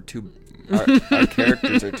energies. We're too. Our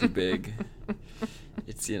characters are too big.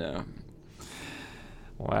 It's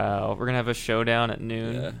Wow, we're gonna have a showdown at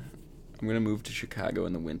noon. Yeah. I'm gonna move to Chicago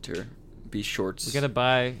in the winter. Be shorts. We gotta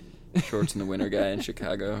buy shorts in the winter guy in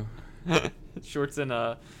Chicago. shorts and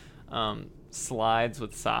slides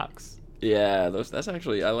with socks. Yeah, that's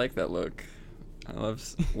actually I like that look. I love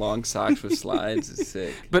long socks with slides. It's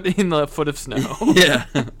sick. But in the foot of snow. Yeah.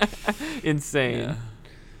 Insane. Yeah.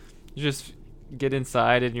 You just get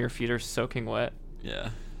inside and your feet are soaking wet. Yeah.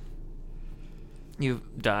 You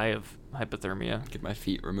die of hypothermia. Get my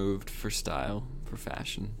feet removed for style, for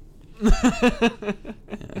fashion.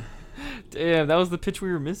 Damn, that was the pitch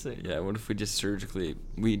we were missing. Yeah, what if we just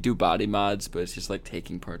we do body mods, but it's just like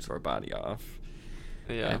taking parts of our body off.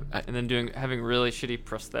 Yeah, and then having really shitty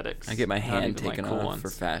prosthetics. I get my Not hand even, like, taken cool off ones. for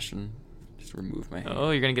fashion. Just remove my hand.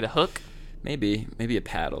 Oh, you're gonna get a hook? Maybe a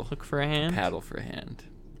paddle. Hook for a hand? A paddle for a hand.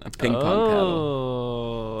 A ping pong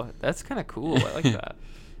paddle. Oh, that's kind of cool. I like that.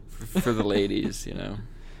 For the ladies, you know.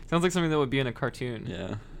 Sounds like something that would be in a cartoon.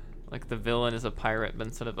 Yeah, Like the villain is a pirate, but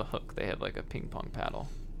instead of a hook, they have like a ping pong paddle.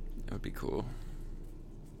 that would be cool.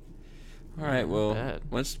 All right, well, bad.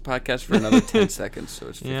 let's podcast for another 10 seconds, so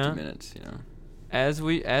it's 50 Yeah. minutes, you know. As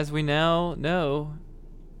we now know,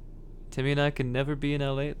 Timmy and I can never be in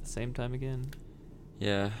LA at the same time again.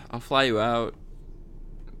 Yeah, I'll fly you out,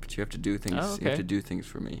 but you have to do things. Oh, You have okay. to do things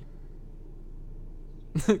for me.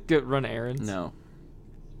 Get run errands. No.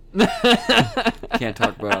 Can't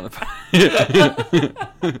talk about it on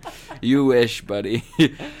the You wish, buddy.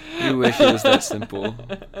 You wish it was that simple.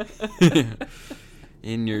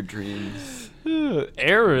 In your dreams.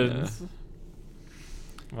 Errands.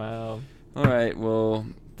 Wow. All right, well,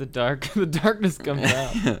 The darkness comes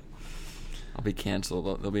out. I'll be canceled.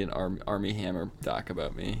 There'll be an Army Hammer doc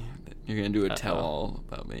about me. You're gonna do a Uh-oh. tell-all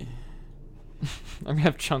about me. I'm gonna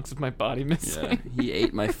have chunks of my body Yeah, missing. he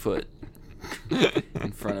ate my foot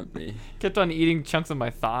in front of me. Kept on eating chunks of my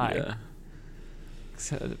thigh.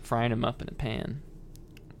 Yeah. Frying them up in a pan.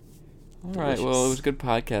 All right, well, it was good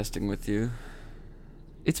podcasting with you.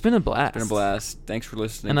 It's been a blast. It's been a blast. Thanks for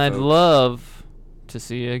listening, And I'd folks. love to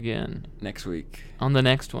see you again Next week. on the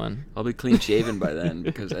next one. I'll be clean shaven by then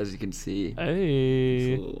because, as you can see,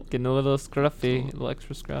 Hey, It's a little- getting a little scruffy, it's a little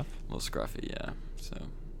extra scruff. a little scruffy, yeah. So,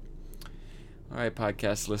 all right,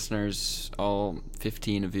 podcast listeners, all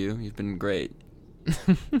 15 of you, you've been great.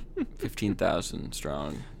 15,000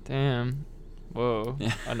 strong. Damn. Whoa.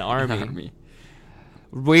 Yeah. An army. Army.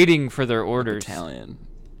 Waiting for their orders. Battalion.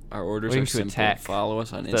 Our orders Waiting are to simple. attack Follow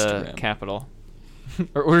us on the Instagram. capital.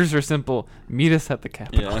 Our orders are simple. Meet us at the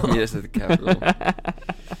capital. Yeah, meet us at the capital.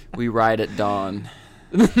 We ride at dawn.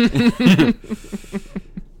 That's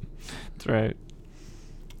right.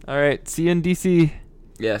 All right. See you in DC.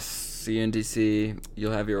 Yes, see you in DC.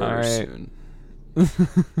 You'll have your All orders right. soon.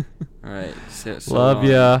 All right. So Love long.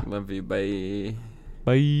 ya. Love you. Bye.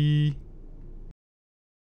 Bye.